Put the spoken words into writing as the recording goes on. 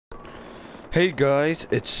Hey guys,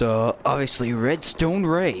 it's obviously Redstone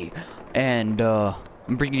Ray, and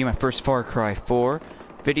I'm bringing you my first Far Cry 4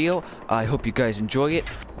 video. I hope you guys enjoy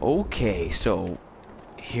it. Okay, so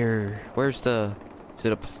here, is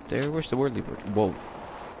it up there? Where's the word lever? Whoa.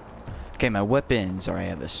 Okay, my weapons are I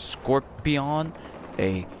have a Scorpion,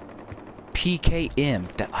 a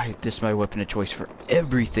PKM. This is my weapon of choice for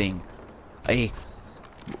everything. A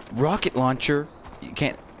rocket launcher. You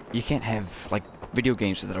can't have like video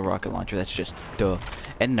games without a rocket launcher. That's just duh.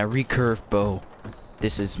 And a recurve bow.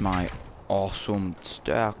 This is my awesome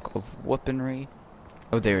stack of weaponry.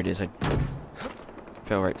 Oh, there it is. I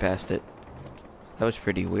fell right past it. That was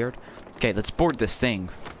pretty weird. Okay, let's board this thing.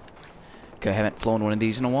 Okay, I haven't flown one of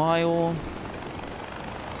these in a while.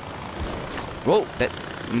 Whoa,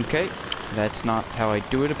 okay. That's not how I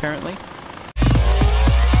do it, apparently.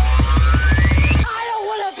 I don't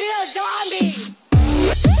want to be a zombie!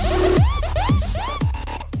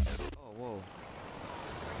 Oh, whoa.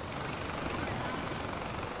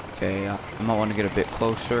 Okay, I might want to get a bit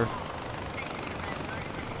closer.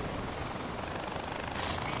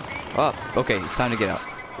 Oh, okay, it's time to get out.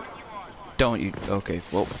 Don't you? Okay,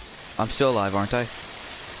 well, I'm still alive, aren't I?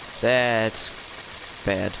 That's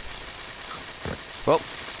bad. Well,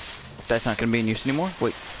 that's not gonna be in use anymore.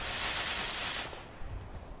 Wait.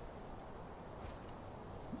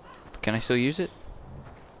 Can I still use it?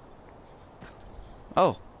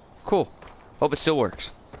 Oh, cool. Hope it still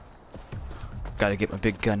works. Gotta get my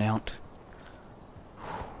big gun out.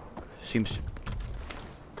 Seems.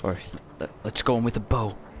 Or let's go in with a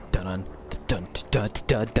bow. Dun dun dun dun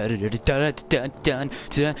dun dun dun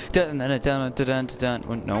dun dun dun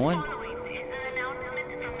dun. No one?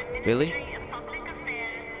 Really?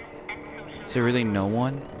 Is there really no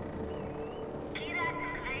one?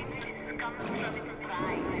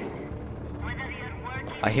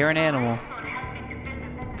 I hear an animal.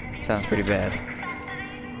 Sounds pretty bad.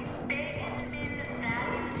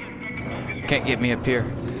 Can't get me up here.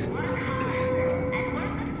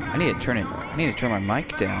 I need to turn my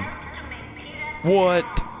mic down. What?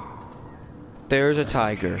 There's a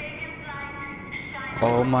tiger.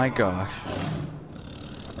 Oh my gosh.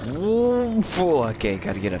 Whoa. Okay,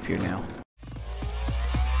 gotta get up here now.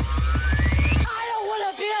 I don't want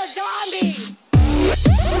to be a zombie!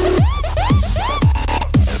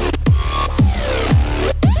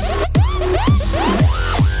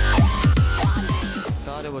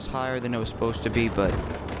 Thought it was higher than it was supposed to be, but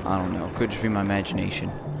I don't know. Could just be my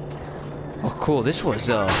imagination. Oh, cool. This was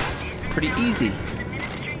pretty easy.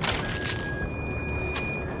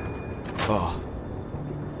 Oh.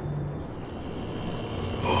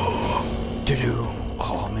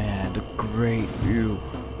 Oh man, the great view.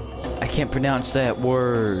 I can't pronounce that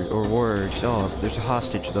word or words. Oh, there's a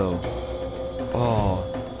hostage though. Oh.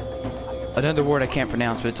 Another word I can't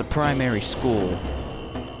pronounce, but it's a primary school.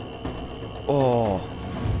 Oh.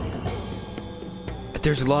 But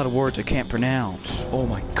there's a lot of words I can't pronounce. Oh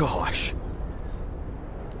my gosh.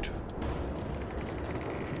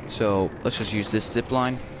 So, let's just use this zip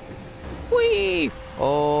line. Whee!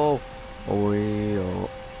 Oh. Whee! Oh.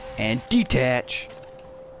 And detach.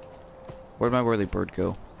 Where'd my whirly bird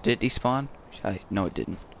go? Did it despawn? No, it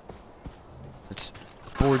didn't. Let's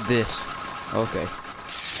board this. Okay.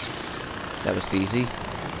 That was easy.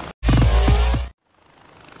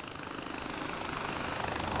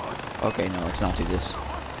 Okay, no, let's not do this.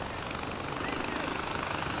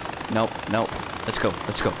 Nope, nope. Let's go,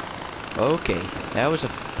 let's go. Okay, that was a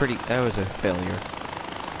failure.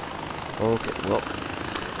 Okay, well.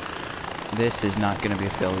 This is not gonna be a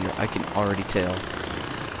failure. I can already tell.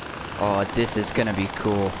 Oh, this is gonna be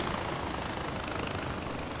cool.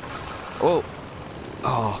 Oh!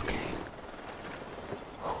 Oh, okay.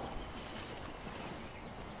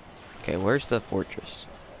 Okay, where's the fortress?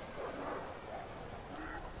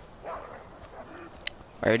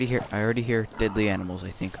 I already hear deadly animals, I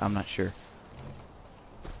think. I'm not sure.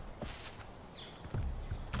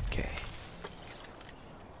 Okay.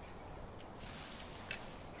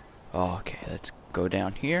 Oh, okay, let's go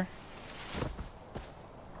down here.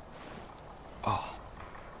 Oh.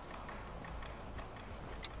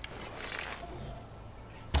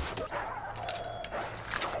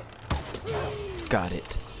 Got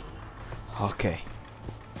it. Okay.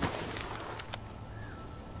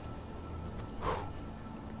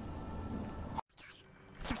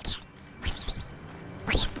 I'm so scared.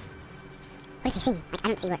 What if they see me? Like, I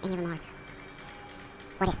don't see where any of them are.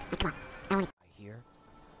 What if? Like, come on. I don't want to. I hear.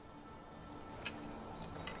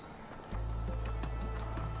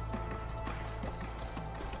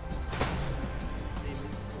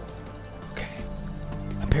 Okay.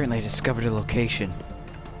 Apparently I discovered a location.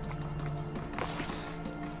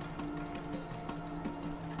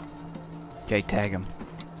 Okay, tag him.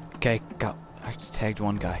 Okay, go. I just tagged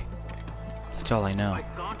one guy. That's all I know. I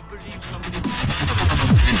can't believe somebody.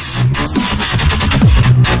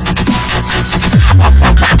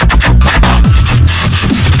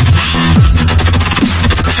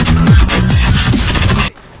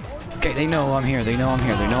 Okay, they know I'm here. They know I'm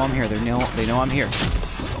here. They know I'm here. They know I'm here.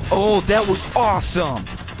 Oh, that was awesome.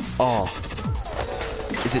 Oh.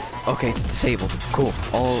 Is it okay? It's disabled. Cool.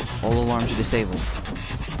 All alarms are disabled.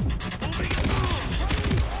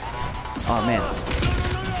 Oh man.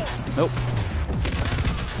 Nope.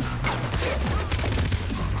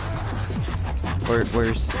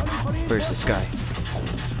 Where's this guy?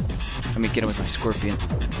 Let me get him with my scorpion.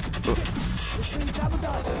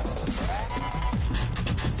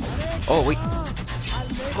 Oh wait.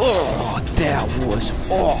 Oh, that was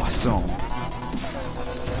awesome.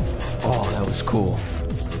 Oh, that was cool.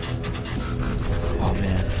 Oh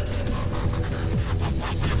man.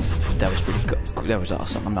 That was pretty good. That was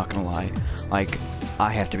awesome. I'm not gonna lie. Like, I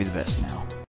have to be the best now.